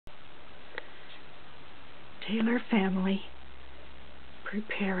Taylor family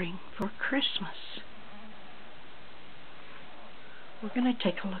preparing for Christmas. We're going to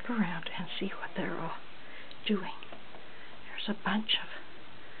take a look around and see what they're all doing. There's a bunch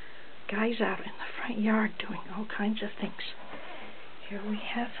of guys out in the front yard doing all kinds of things. Here we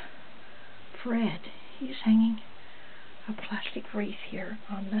have Fred. He's hanging a plastic wreath here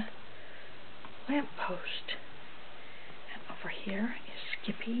on the lamppost. And over here is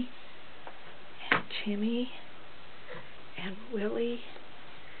Skippy and Timmy and Willie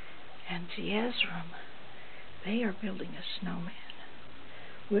and Jezrum. They are building a snowman.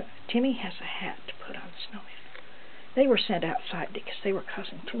 Timmy has a hat to put on snowman. They were sent outside because they were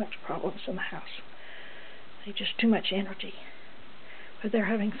causing too much problems in the house. They just too much energy. But they're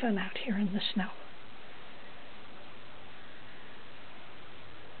having fun out here in the snow.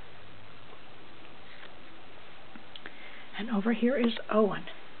 And over here is Owen.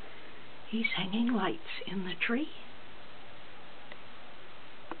 He's hanging lights in the tree.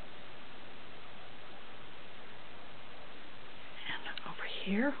 And over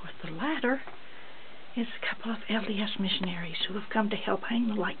here with the ladder is a couple of LDS missionaries who have come to help hang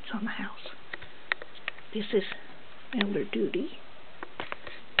the lights on the house. This is Elder Duty.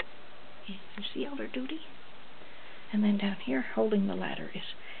 You see Elder Duty? And then down here holding the ladder is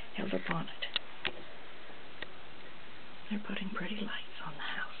Elder Bonnet. They're putting pretty lights on the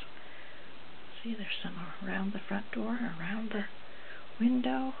house. See, there's some around the front door, around the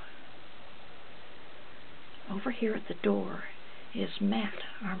window. Over here at the door is Matt,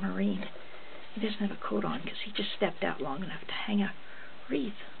 our Marine. He doesn't have a coat on because he just stepped out long enough to hang a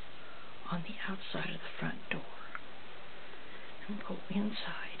wreath on the outside of the front door. And we'll go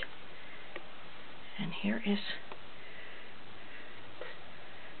inside. And here is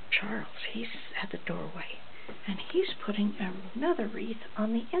Charles. He's at the doorway. And he's putting another wreath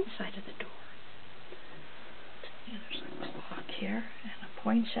on the inside of the door. Yeah, there's a clock here, and a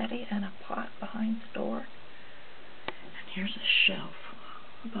poinsettia, and a pot behind the door. And here's a shelf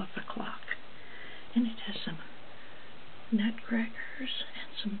above the clock. And it has some nutcrackers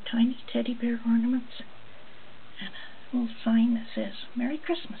and some tiny teddy bear ornaments. And a little sign that says, Merry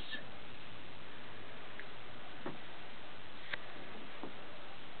Christmas.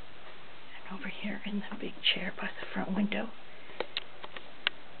 Over here in the big chair by the front window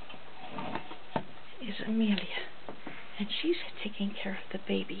is Amelia, and she's taking care of the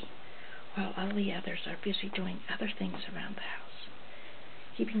baby while all the others are busy doing other things around the house.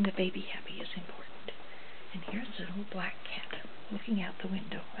 Keeping the baby happy is important. And here's a little black cat looking out the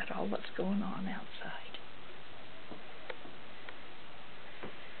window at all that's going on outside.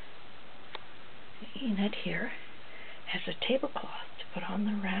 Enid here has a tablecloth to put on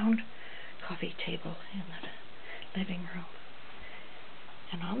the round coffee table in the living room.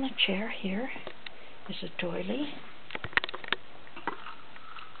 And on the chair here is a doily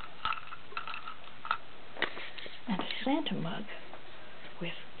and a Santa mug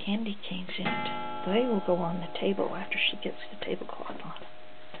with candy canes in it. They will go on the table after she gets the tablecloth on.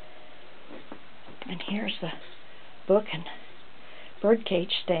 And here's the book and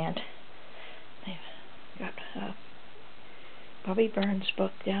birdcage stand. They've got Bobby Burns'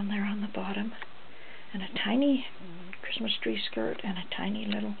 book down there on the bottom, and a tiny Christmas tree skirt and a tiny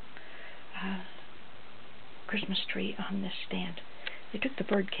little Christmas tree on this stand. They took the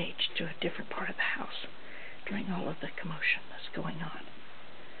birdcage to a different part of the house during all of the commotion that's going on.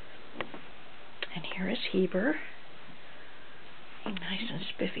 And here is Heber. He's nice and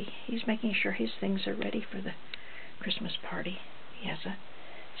spiffy. He's making sure his things are ready for the Christmas party. He has a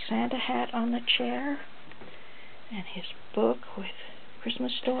Santa hat on the chair, and his book with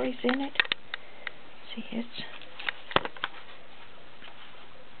Christmas stories in it. See, it's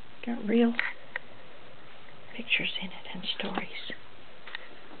got real pictures in it and stories.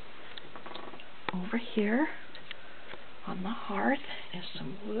 Over here on the hearth is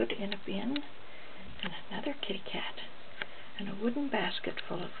some wood in a bin and another kitty cat and a wooden basket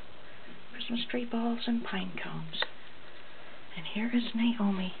full of Christmas tree balls and pine cones. And here is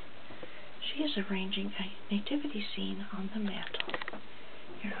Naomi. She is arranging a nativity scene on the mantle.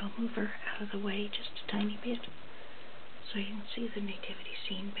 Here, I'll move her out of the way just a tiny bit so you can see the nativity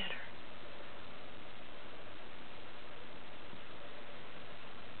scene better.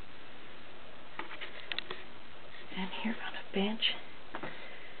 And here on a bench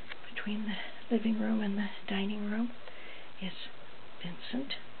between the living room and the dining room is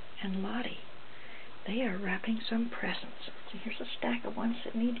Vincent and Lottie. They are wrapping some presents. So here's a stack of ones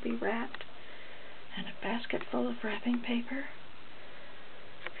that need to be wrapped and a basket full of wrapping paper.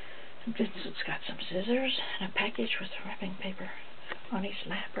 And Vincent's got some scissors and a package with wrapping paper on his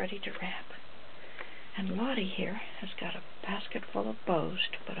lap ready to wrap. And Lottie here has got a basket full of bows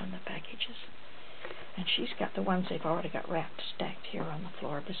to put on the packages. And she's got the ones they've already got wrapped, stacked here on the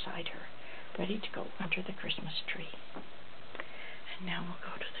floor beside her, ready to go under the Christmas tree. And now we'll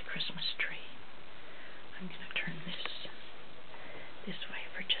go to the Christmas tree. I'm going to turn this way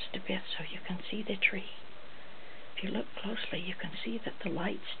for just a bit so you can see the tree. If you look closely, you can see that the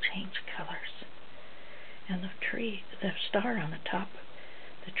lights change colors. And the star on the top,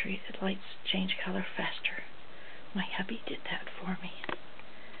 the lights change color faster. My hubby did that for me.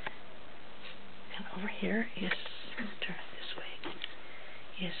 And over here is, turn it this way,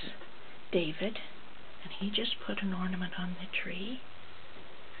 is David. And he just put an ornament on the tree.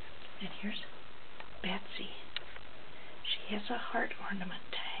 And here's Betsy. She has a heart ornament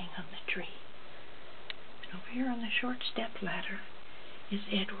to hang on the tree. And over here on the short step ladder is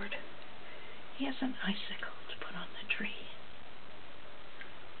Edward. He has an icicle to put on the tree.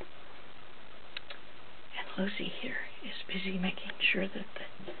 And Lucy here is busy making sure that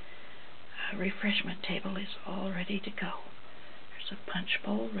the refreshment table is all ready to go. There's a punch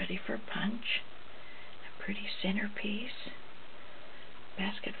bowl ready for punch, a pretty centerpiece,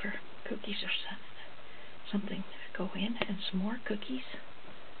 basket for cookies or something to go in, and some more cookies.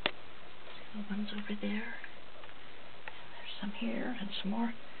 See the ones over there? And there's some here, and some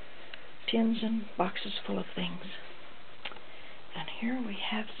more tins and boxes full of things. And here we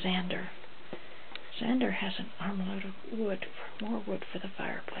have Xander. Xander has an armload of wood, more wood for the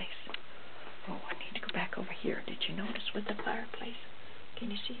fireplace. Oh, I need to go back over here. Did you notice with the fireplace? Can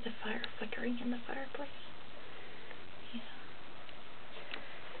you see the fire flickering in the fireplace? Yeah.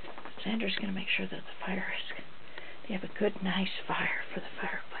 Xander's going to make sure that they have a good, nice fire for the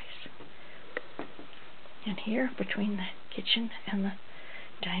fireplace. And here, between the kitchen and the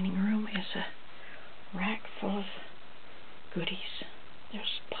dining room, is a rack full of goodies.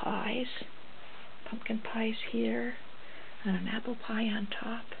 There's pies, pumpkin pies here, and an apple pie on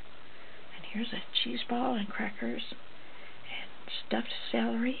top. And here's a cheese ball and crackers, and stuffed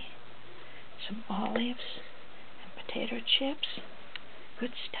celery, some olives, and potato chips.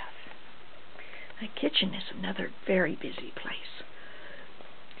 Good stuff. The kitchen is another very busy place.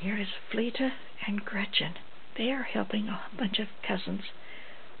 Here is Fleta and Gretchen. They are helping a bunch of cousins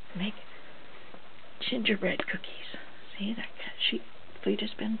make gingerbread cookies. See,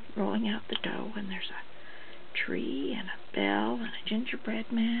 Fleta's been rolling out the dough, and there's a tree and a bell and a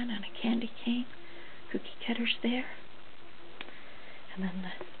gingerbread man and a candy cane. Cookie cutters there. And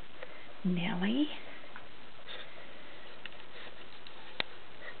then the Nellie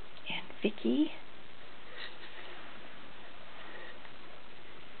and Vicky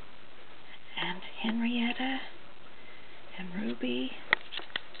and Henrietta and Ruby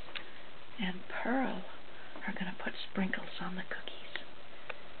and Pearl are going to put sprinkles on the cookies.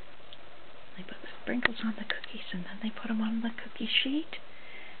 They put the sprinkles on the cookies, and then they put them on the cookie sheet,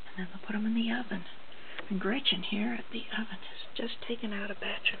 and then they'll put them in the oven. And Gretchen here at the oven has just taken out a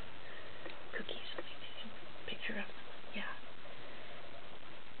batch of cookies. Let me take a picture of them. Yeah.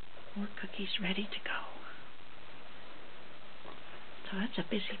 More cookies ready to go. So that's a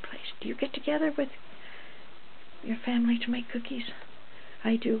busy place. Do you get together with your family to make cookies?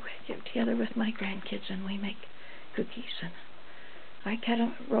 I do get together with my grandkids, and we make cookies. And I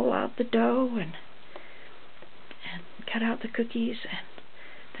roll out the dough and cut out the cookies, and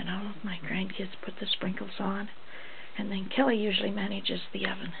then all of my grandkids put the sprinkles on, and then Kelly usually manages the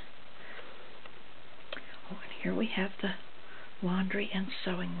oven. Oh, and here we have the laundry and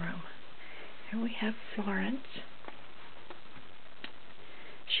sewing room. Here we have Florence.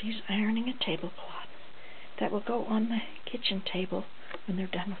 She's ironing a tablecloth that will go on the kitchen table when they're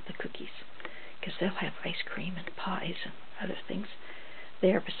done with the cookies, because they'll have ice cream and pies and other things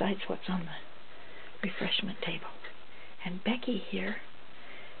there besides what's on the refreshment table. And Becky here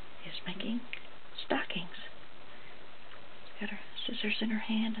is making stockings. She's got her scissors in her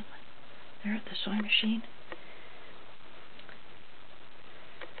hand, and they're at the sewing machine.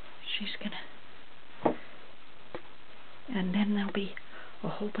 She's gonna, and then there'll be a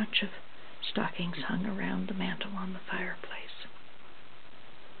whole bunch of stockings hung around the mantel on the fireplace.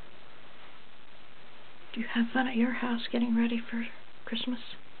 Do you have fun at your house getting ready for Christmas?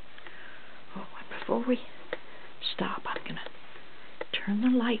 Oh, and before we stop, I'm going to turn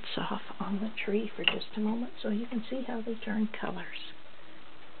the lights off on the tree for just a moment so you can see how they turn colors.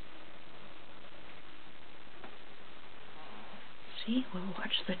 See, we'll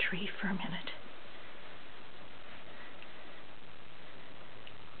watch the tree for a minute.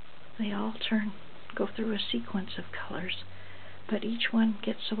 They all go through a sequence of colors, but each one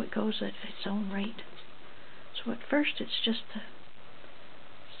gets so it goes at its own rate. So at first it's just the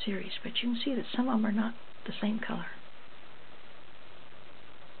series, but you can see that some of them are not the same color.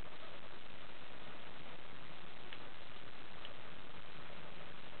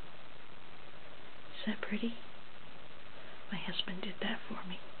 Is that pretty? My husband did that for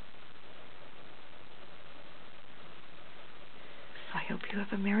me. I hope you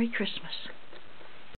have a Merry Christmas.